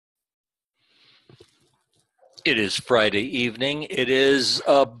It is Friday evening. It is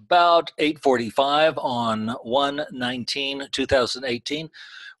about 8:45 on 1/19/2018.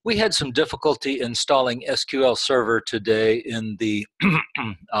 We had some difficulty installing SQL Server today in the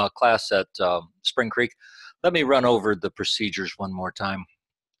class at Spring Creek. Let me run over the procedures one more time.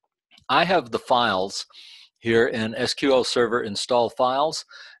 I have the files here in SQL Server install files,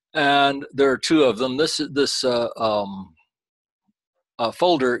 and there are two of them. This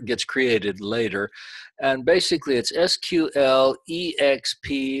folder gets created later, and basically it's SQL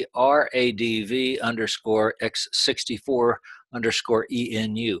EXPRADV underscore X64 underscore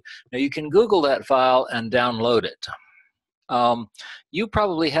ENU. Now you can Google that file and download it. You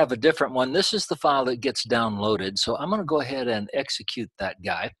probably have a different one. This is the file that gets downloaded, so I'm going to go ahead and execute that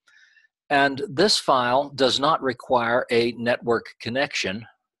guy. And this file does not require a network connection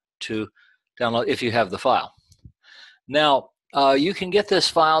to download if you have the file. Now, you can get this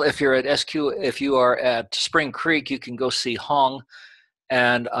file if you're at if you are at Spring Creek. You can go see Hong,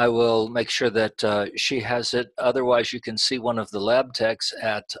 and I will make sure that she has it. Otherwise, you can see one of the lab techs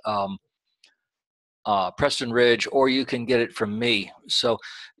at Preston Ridge, or you can get it from me. So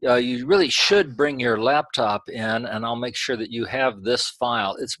you really should bring your laptop in, and I'll make sure that you have this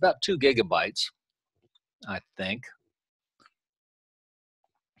file. It's about 2 gigabytes, I think.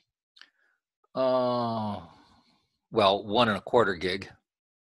 Well, 1.25 gig.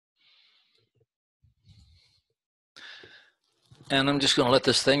 And I'm just going to let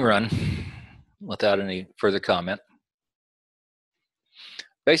this thing run without any further comment.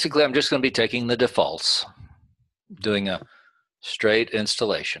 Basically, I'm just going to be taking the defaults, doing a straight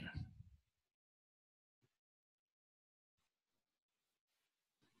installation.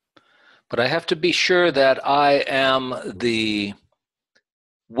 But I have to be sure that I am the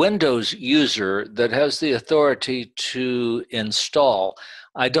Windows user that has the authority to install.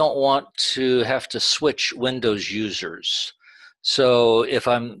 I don't want to have to switch Windows users. So if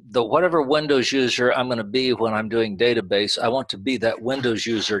I'm the whatever Windows user I'm going to be when I'm doing database, I want to be that Windows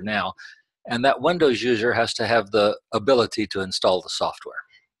user now. And that Windows user has to have the ability to install the software.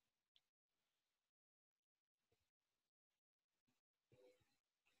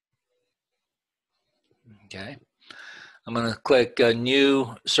 Okay. I'm going to click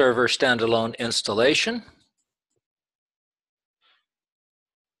New Server Standalone Installation.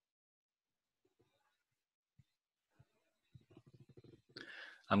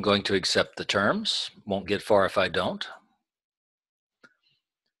 I'm going to accept the terms. Won't get far if I don't.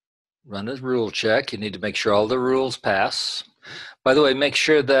 Run a rule check. You need to make sure all the rules pass. By the way, make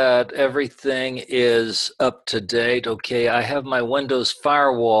sure that everything is up to date. Okay, I have my Windows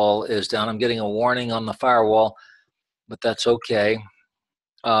firewall is down. I'm getting a warning on the firewall, but that's okay.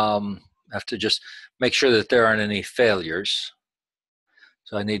 I have to just make sure that there aren't any failures.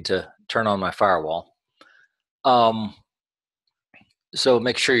 So I need to turn on my firewall. So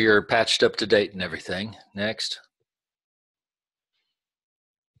make sure you're patched up to date and everything. Next.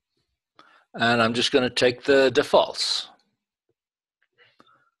 And I'm just going to take the defaults.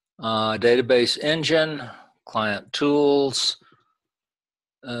 Database engine, client tools.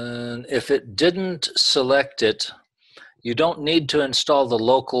 And if it didn't select it, you don't need to install the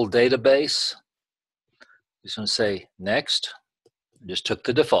local database. Just going to say next. Just took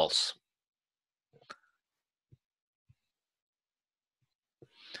the defaults.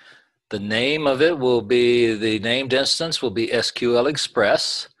 The name of it will be, the named instance will be SQL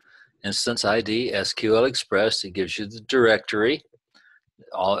Express. Instance ID SQL Express. It gives you the directory.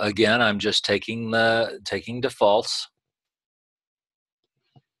 Again, I'm just taking defaults.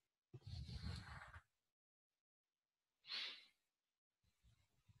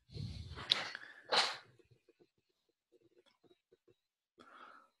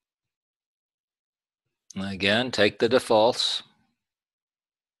 Again, take the defaults.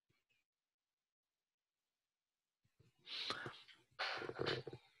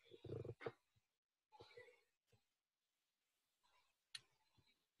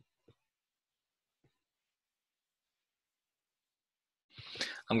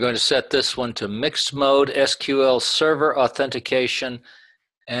 I'm going to set this one to mixed mode, SQL Server authentication,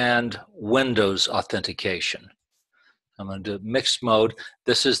 and Windows authentication. I'm going to do mixed mode.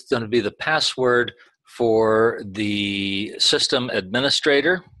 This is going to be the password for the system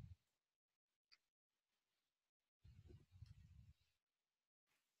administrator.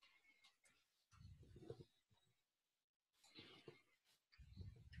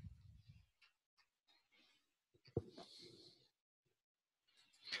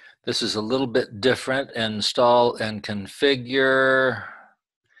 This is a little bit different. Install and configure.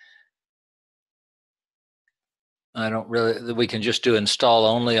 We can just do install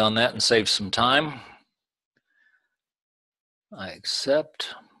only on that and save some time. I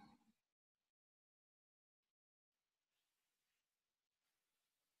accept.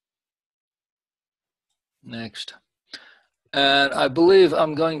 Next. And I believe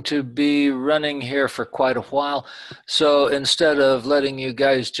I'm going to be running here for quite a while. So instead of letting you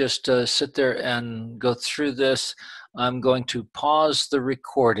guys just sit there and go through this, I'm going to pause the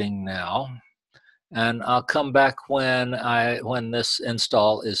recording now. And I'll come back when this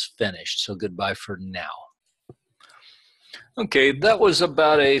install is finished. So goodbye for now. Okay, that was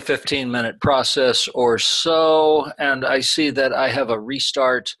about a 15-minute process or so. And I see that I have a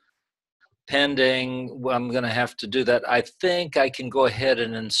restart pending. I'm going to have to do that. I think I can go ahead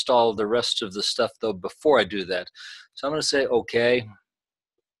and install the rest of the stuff though before I do that. So I'm going to say okay.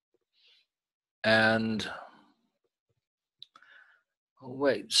 And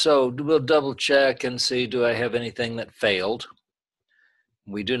wait, so we'll double check and see, do I have anything that failed?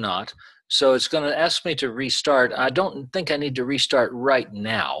 We do not. So it's going to ask me to restart. I don't think I need to restart right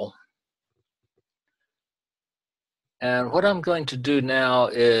now. And what I'm going to do now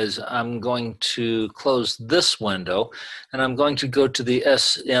is I'm going to close this window and I'm going to go to the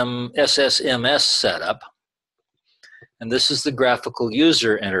SSMS setup. And this is the graphical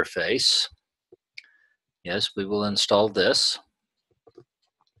user interface. Yes, we will install this.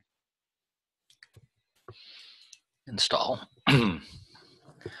 Install.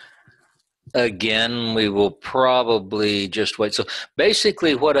 Again, we will probably just wait. So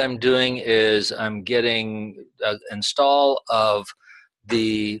basically what I'm doing is I'm getting an install of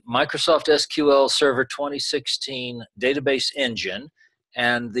the Microsoft SQL Server 2016 database engine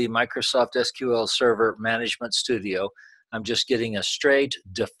and the Microsoft SQL Server Management Studio. I'm just getting a straight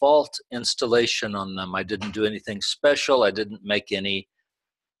default installation on them. I didn't do anything special. I didn't make any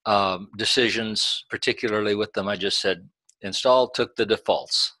decisions particularly with them. I just said install, took the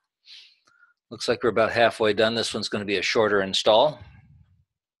defaults. Looks like we're about halfway done. This one's going to be a shorter install.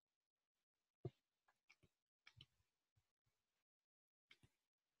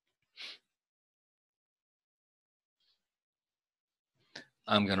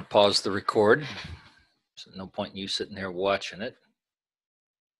 I'm going to pause the record. So no point in you sitting there watching it.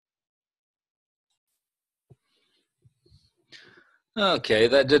 Okay,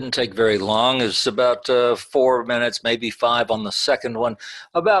 that didn't take very long. It's about 4 minutes, maybe 5 on the second one,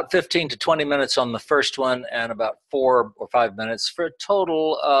 about 15 to 20 minutes on the first one, and about 4 or 5 minutes for a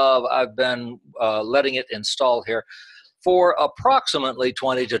total of, I've been letting it install here for approximately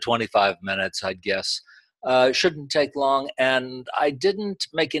 20 to 25 minutes, I'd guess. It shouldn't take long, and I didn't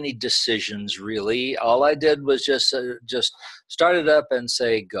make any decisions really. All I did was just start it up and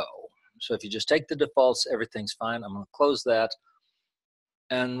say go. So if you just take the defaults, everything's fine. I'm going to close that.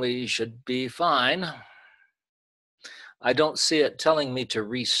 And we should be fine. I don't see it telling me to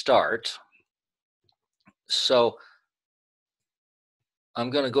restart. So I'm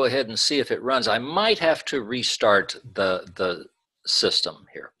going to go ahead and see if it runs. I might have to restart the system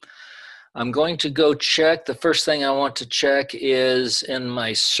here. I'm going to go check. The first thing I want to check is in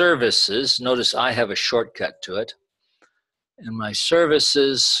my services. Notice I have a shortcut to it. In my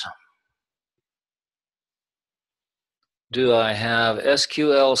services, do I have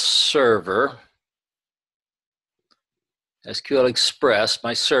SQL Server, SQL Express,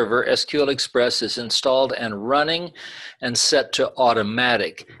 my server, SQL Express is installed and running and set to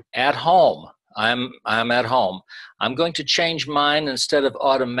automatic. At home, I'm at home. I'm going to change mine instead of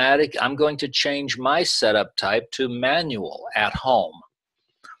automatic. I'm going to change my setup type to manual at home.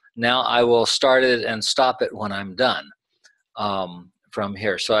 Now I will start it and stop it when I'm done from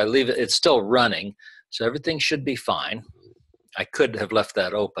here. So I leave it, it's still running, so everything should be fine. I could have left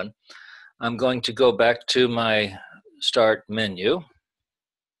that open. I'm going to go back to my start menu.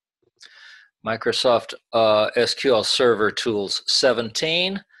 Microsoft SQL Server Tools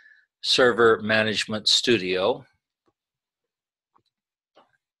 17, Server Management Studio.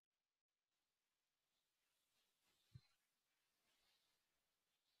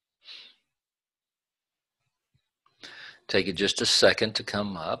 Take it just a second to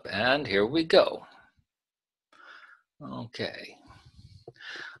come up, and here we go. Okay.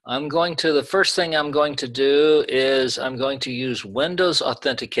 The first thing I'm going to do is I'm going to use Windows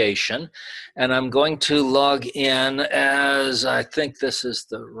authentication, and I'm going to log in as, I think this is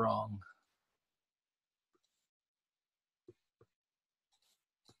the wrong.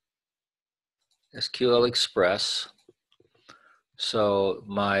 SQL Express. So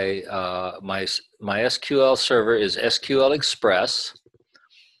my SQL server is SQL Express,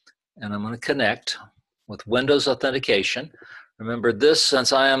 and I'm going to connect with Windows authentication. Remember this,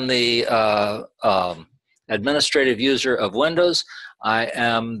 since I am the administrative user of Windows, I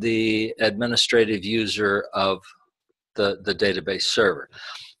am the administrative user of the database server.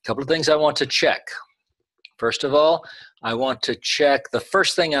 A couple of things I want to check. First of all, I want to check the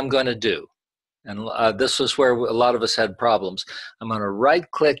first thing I'm going to do. And this is where a lot of us had problems. I'm going to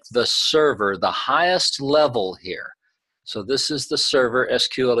right-click the server, the highest level here. So this is the server,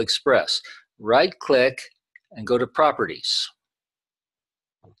 SQL Express. Right-click and go to Properties.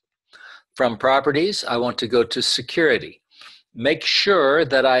 From Properties, I want to go to Security. Make sure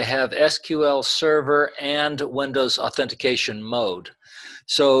that I have SQL Server and Windows Authentication Mode.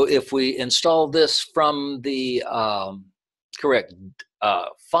 So if we install this from the correct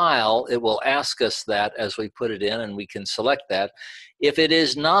file, it will ask us that as we put it in, and we can select that. If it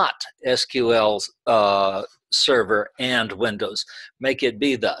is not SQL Server and Windows, make it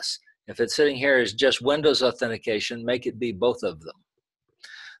be thus. If it's sitting here as just Windows authentication, make it be both of them.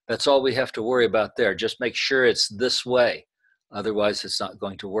 That's all we have to worry about there. Just make sure it's this way. Otherwise, it's not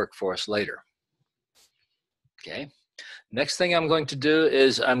going to work for us later. Okay. Next thing I'm going to do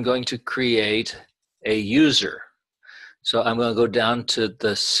is I'm going to create a user. So I'm going to go down to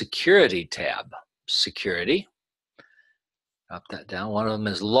the Security tab. Security. Drop that down. One of them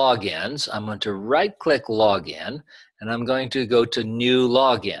is Logins. I'm going to right-click Login, and I'm going to go to New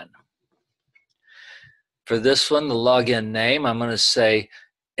Login. For this one, the login name, I'm going to say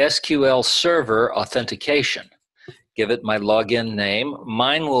SQL Server Authentication. Give it my login name.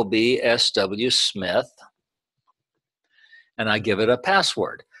 Mine will be SW Smith. And I give it a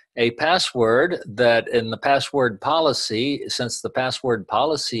password. A password that in the password policy, since the password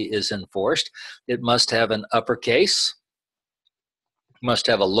policy is enforced, it must have an uppercase, must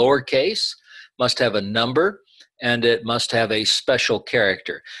have a lowercase, must have a number, and it must have a special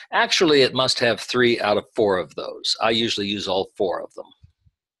character. Actually, it must have 3 out of 4 of those. I usually use all 4 of them.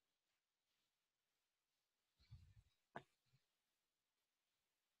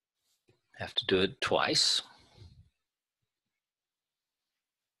 Have to do it twice.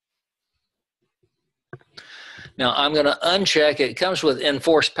 Now I'm going to uncheck. It comes with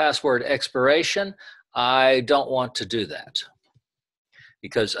enforced password expiration. I don't want to do that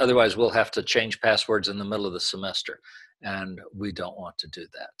because otherwise we'll have to change passwords in the middle of the semester, and we don't want to do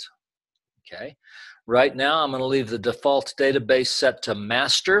that. Okay. Right now I'm going to leave the default database set to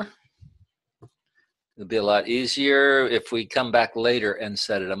master. It'll be a lot easier if we come back later and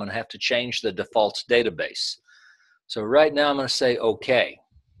set it. I'm going to have to change the default database. So right now I'm going to say OK.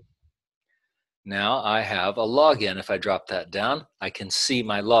 Now I have a login. If I drop that down, I can see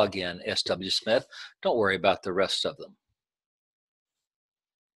my login, SW Smith. Don't worry about the rest of them.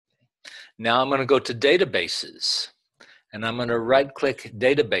 Now I'm going to go to Databases, and I'm going to right-click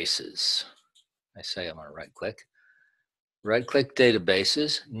Databases. I say I'm going to right-click. Right-click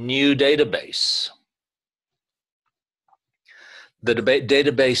Databases, New Database. The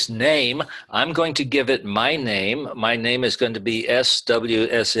database name, I'm going to give it my name. My name is going to be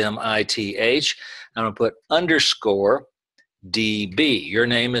SWSMITH. I'm going to put underscore DB. Your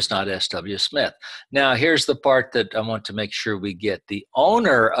name is not SW Smith. Now, here's the part that I want to make sure we get. The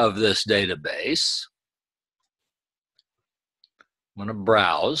owner of this database, I'm going to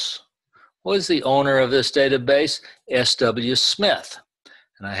browse. What is the owner of this database? SW Smith.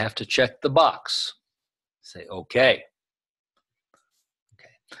 And I have to check the box. Say OK.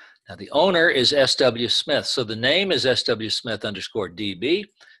 Now the owner is SW Smith, so the name is SW Smith underscore DB.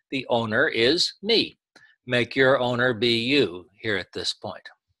 The owner is me. Make your owner be you here at this point.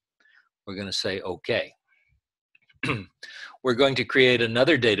 We're going to say OK. We're going to create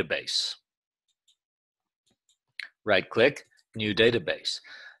another database. Right-click, New Database.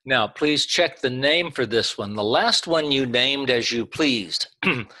 Now please check the name for this one. The last one you named as you pleased.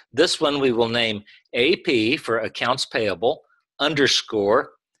 This one we will name AP for Accounts Payable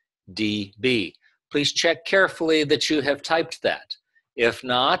underscore DB. Please check carefully that you have typed that. If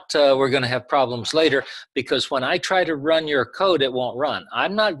not, we're going to have problems later because when I try to run your code, it won't run. I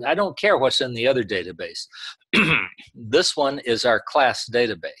don't care what's in the other database. This one is our class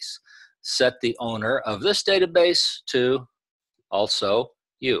database. Set the owner of this database to also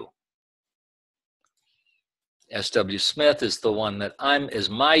you. SW Smith is the one that is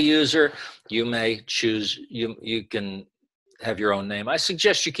my user. You may choose, you can have your own name. I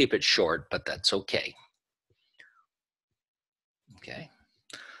suggest you keep it short, but that's okay. Okay.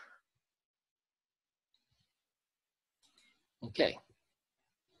 Okay.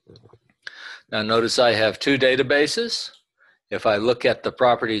 Now notice I have 2 databases. If I look at the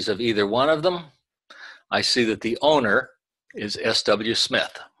properties of either one of them, I see that the owner is SW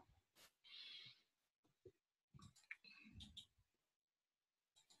Smith.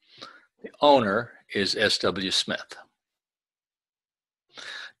 The owner is SW Smith.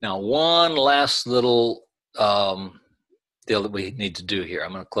 Now, one last little deal that we need to do here.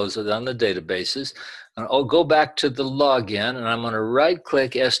 I'm going to close it on the databases. And I'll go back to the login, and I'm going to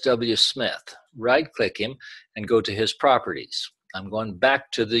right-click SW Smith, right-click him, and go to his properties. I'm going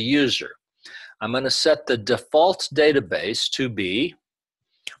back to the user. I'm going to set the default database to be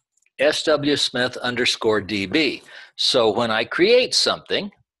swsmith_db. So when I create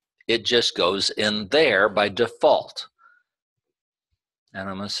something, it just goes in there by default. And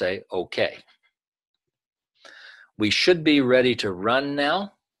I'm going to say OK. We should be ready to run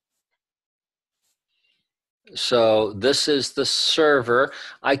now. So this is the server.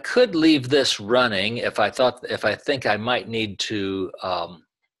 I could leave this running if I think I might need to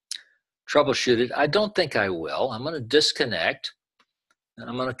troubleshoot it. I don't think I will. I'm going to disconnect. And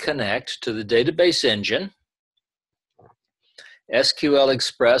I'm going to connect to the database engine, SQL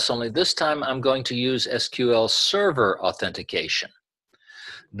Express, only this time I'm going to use SQL Server authentication.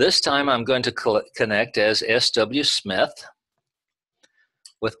 This time I'm going to connect as SW Smith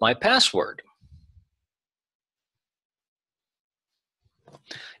with my password.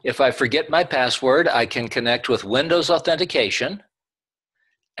 If I forget my password, I can connect with Windows authentication,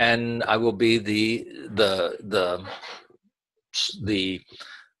 and I will be the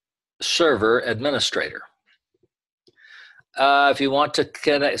server administrator. If you want to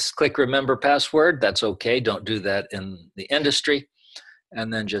click remember password, that's okay. Don't do that in the industry.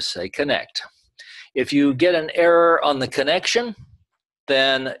 And then just say connect. If you get an error on the connection,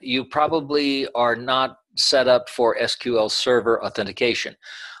 then you probably are not set up for SQL Server authentication.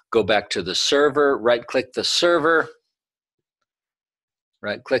 Go back to the server, right-click the server,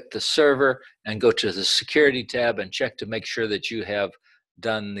 right-click the server, and go to the Security tab and check to make sure that you have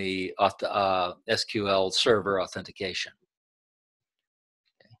done the SQL Server authentication.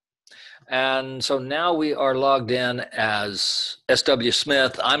 Okay. And so now we are logged in as SW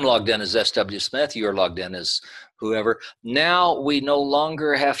Smith. I'm logged in as SW Smith. You're logged in as whoever. Now we no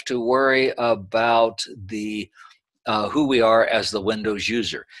longer have to worry about the who we are as the Windows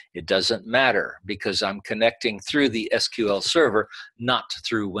user. It doesn't matter because I'm connecting through the SQL Server, not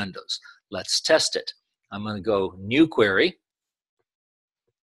through Windows. Let's test it. I'm going to go New Query.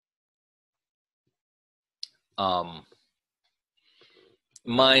 Mine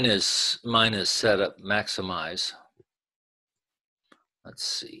is set up maximize. Let's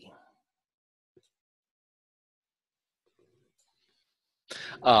see.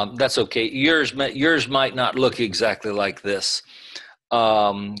 That's okay. Yours might not look exactly like this.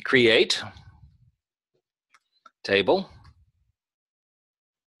 Create table.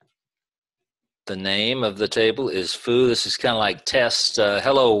 The name of the table is foo. This is kind of like test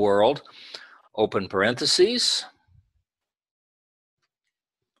hello world. Open parentheses.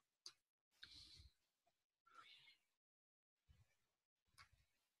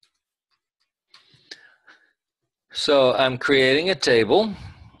 So I'm creating a table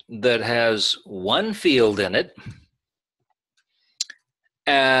that has one field in it,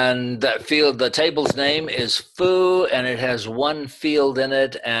 and that field, the table's name is foo, and it has one field in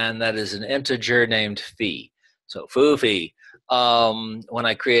it, and that is an integer named fee. So foo fee. When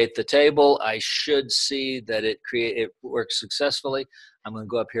I create the table, I should see that it works successfully. I'm going to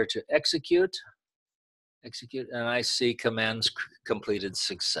go up here to execute, and I see commands completed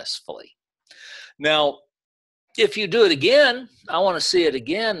successfully. Now, if you do it again, I want to see it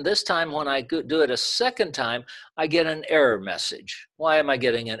again. This time when I do it a second time, I get an error message. Why am I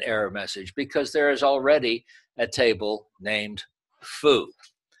getting an error message? Because there is already a table named foo.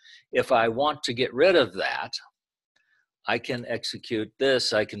 If I want to get rid of that, I can execute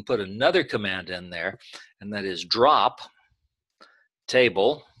this. I can put another command in there, and that is drop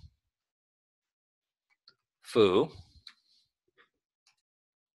table foo.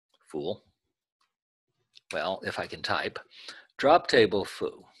 Fool. Well, if I can type, drop table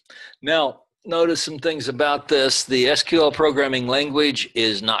foo. Now, notice some things about this. The SQL programming language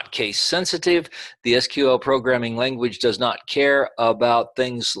is not case sensitive. The SQL programming language does not care about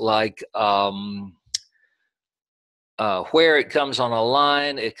things like where it comes on a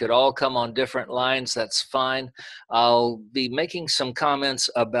line. It could all come on different lines. That's fine. I'll be making some comments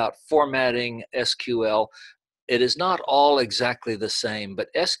about formatting SQL. It is not all exactly the same, but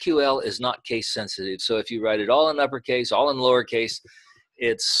SQL is not case sensitive. So if you write it all in uppercase, all in lowercase,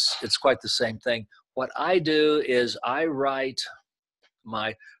 it's quite the same thing. What I do is I write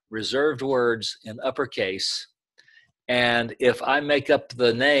my reserved words in uppercase, and if I make up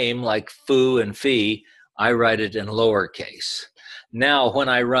the name like foo and fee, I write it in lowercase. Now, when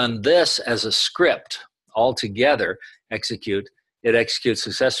I run this as a script all together, execute, it executes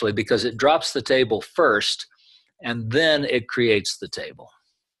successfully because it drops the table first, and then it creates the table.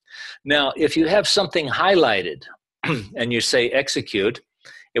 Now, if you have something highlighted, and you say execute,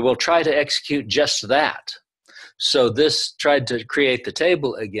 it will try to execute just that. So this tried to create the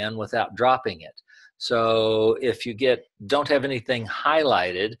table again without dropping it. So if you don't have anything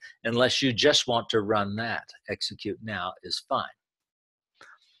highlighted, unless you just want to run that, execute now is fine.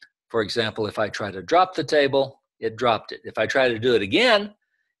 For example, if I try to drop the table, it dropped it. If I try to do it again,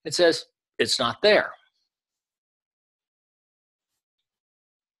 it says it's not there.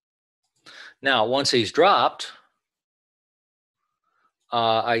 Now, once he's dropped,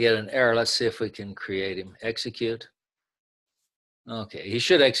 I get an error. Let's see if we can create him. Execute. Okay, he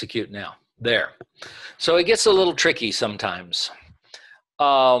should execute now. There. So it gets a little tricky sometimes.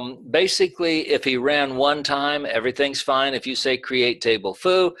 Basically, if he ran one time, everything's fine. If you say create table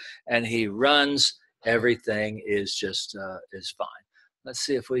foo and he runs, everything is just is fine. Let's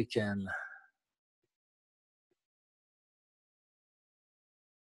see if we can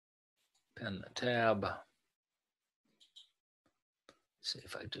pen the tab. See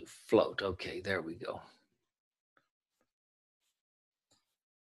if I do float. Okay, there we go.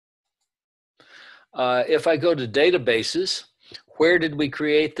 If I go to databases, where did we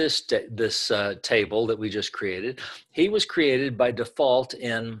create this table that we just created? He was created by default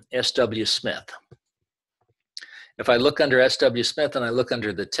in SW Smith. If I look under SW Smith and I look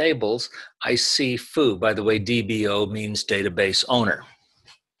under the tables, I see foo. By the way, DBO means database owner.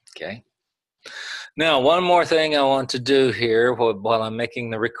 Okay. Now, one more thing I want to do here while I'm making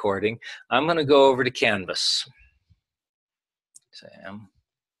the recording, I'm going to go over to Canvas. Sam.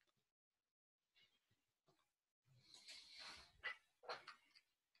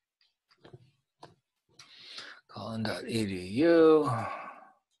 Colin.edu.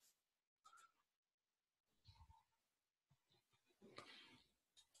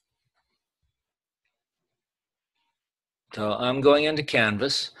 So I'm going into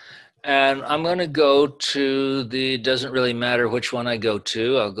Canvas. And I'm going to go to doesn't really matter which one I go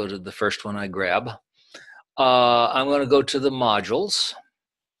to. I'll go to the first one I grab. I'm going to go to the modules.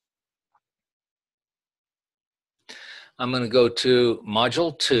 I'm going to go to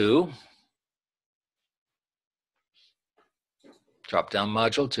Module 2. Drop down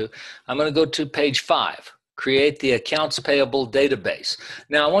Module 2. I'm going to go to page 5. Create the accounts payable database.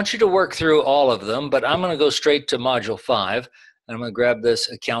 Now, I want you to work through all of them, but I'm going to go straight to Module 5. And I'm going to grab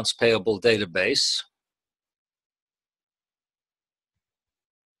this accounts payable database.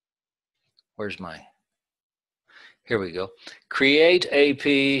 Where's my? Here we go. Create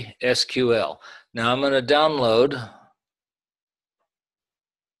AP SQL. Now I'm going to download.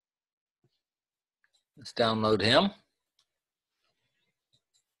 Let's download him.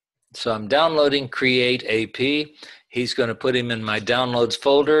 So I'm downloading Create AP. He's going to put him in my downloads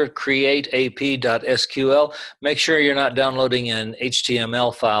folder, createap.sql. Make sure you're not downloading an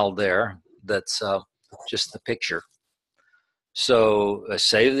HTML file there. That's just the picture. So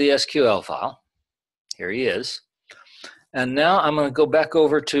save the SQL file. Here he is. And now I'm going to go back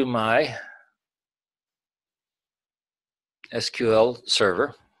over to my SQL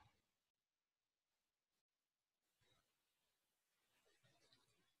Server.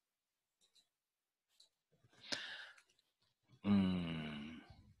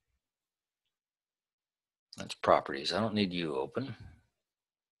 That's properties. I don't need you open.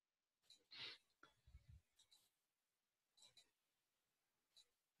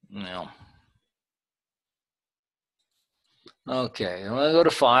 No. Okay, I'm going to go to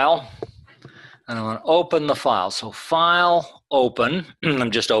File, and I'm going to open the file. So File, Open.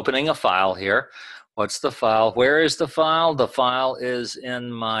 I'm just opening a file here. What's the file? Where is the file? The file is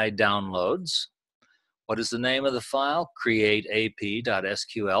in my downloads. What is the name of the file?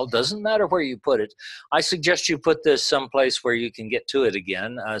 createap.sql. Doesn't matter where you put it. I suggest you put this someplace where you can get to it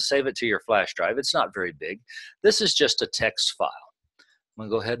again. Save it to your flash drive. It's not very big. This is just a text file. I'm going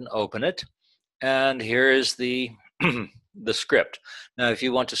to go ahead and open it. And here is the the script. Now, if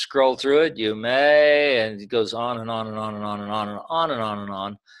you want to scroll through it, you may, and it goes on and on and on and on and on and on and on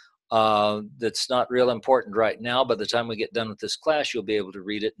and on. That's not real important right now. By the time we get done with this class, you'll be able to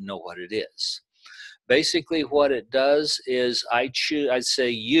read it and know what it is. Basically, what it does is I'd say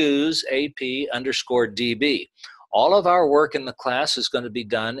use AP_DB. All of our work in the class is going to be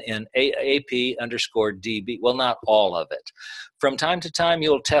done in AP_DB. Well, not all of it. From time to time,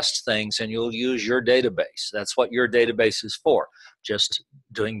 you'll test things and you'll use your database. That's what your database is for, just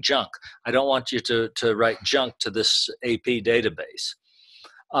doing junk. I don't want you to write junk to this AP database.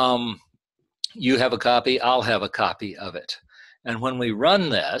 You have a copy, I'll have a copy of it. And when we run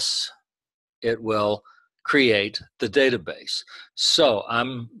this, it will create the database. So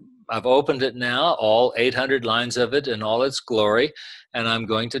I've opened it now, all 800 lines of it in all its glory, and I'm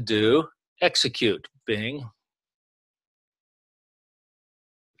going to do execute, Bing.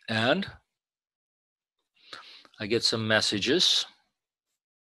 And I get some messages.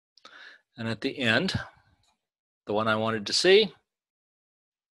 And at the end, the one I wanted to see,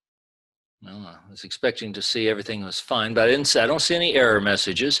 well, I was expecting to see everything was fine, but I don't see any error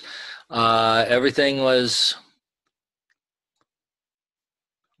messages. Everything was,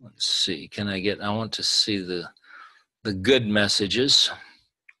 let's see, I want to see the good messages.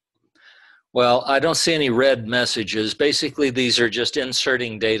 Well, I don't see any red messages. Basically, these are just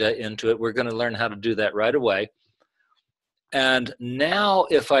inserting data into it. We're going to learn how to do that right away. And now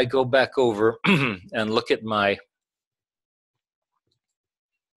if I go back over and look at my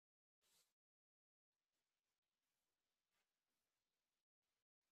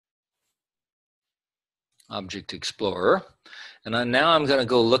Object Explorer, and now I'm going to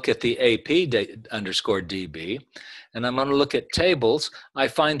go look at the AP_DB, and I'm going to look at tables. I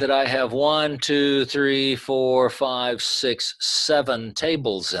find that I have 1, 2, 3, 4, 5, 6, 7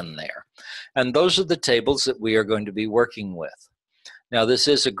 tables in there. And those are the tables that we are going to be working with. Now, this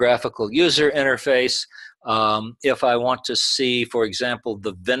is a graphical user interface. If I want to see, for example,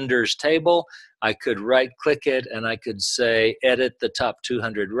 the vendors table, I could right-click it and I could say, edit the top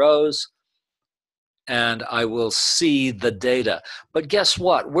 200 rows. And I will see the data. But guess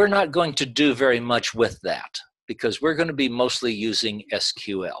what? We're not going to do very much with that because we're going to be mostly using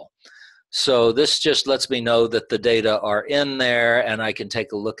SQL. So this just lets me know that the data are in there and I can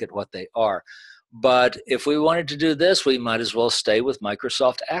take a look at what they are. But if we wanted to do this, we might as well stay with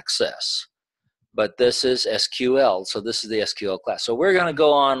Microsoft Access. But this is SQL, so this is the SQL class. So we're going to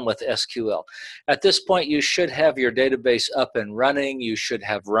go on with SQL. At this point, you should have your database up and running. You should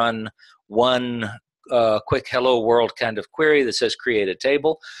have run one quick hello world kind of query that says create a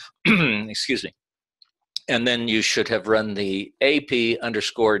table. Excuse me. And then you should have run the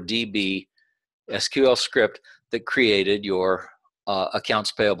AP_DB SQL script that created your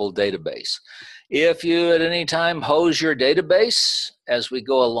accounts payable database. If you at any time hose your database as we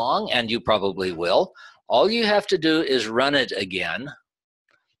go along, and you probably will, all you have to do is run it again,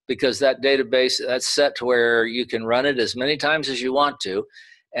 because that database, that's set to where you can run it as many times as you want to,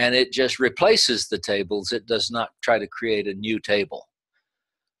 and it just replaces the tables. It does not try to create a new table.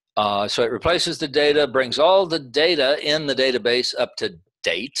 So it replaces the data, brings all the data in the database up to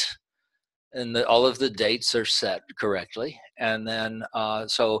date, and all of the dates are set correctly. And then,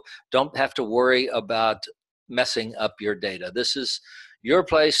 so don't have to worry about messing up your data. This is your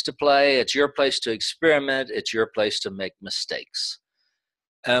place to play. It's your place to experiment. It's your place to make mistakes.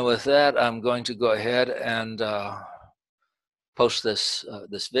 And with that, I'm going to go ahead and post this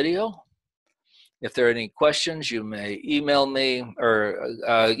video. If there are any questions, you may email me or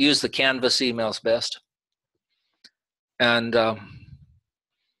use the Canvas emails best. And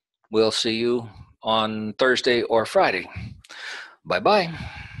we'll see you on Thursday or Friday. Bye-bye.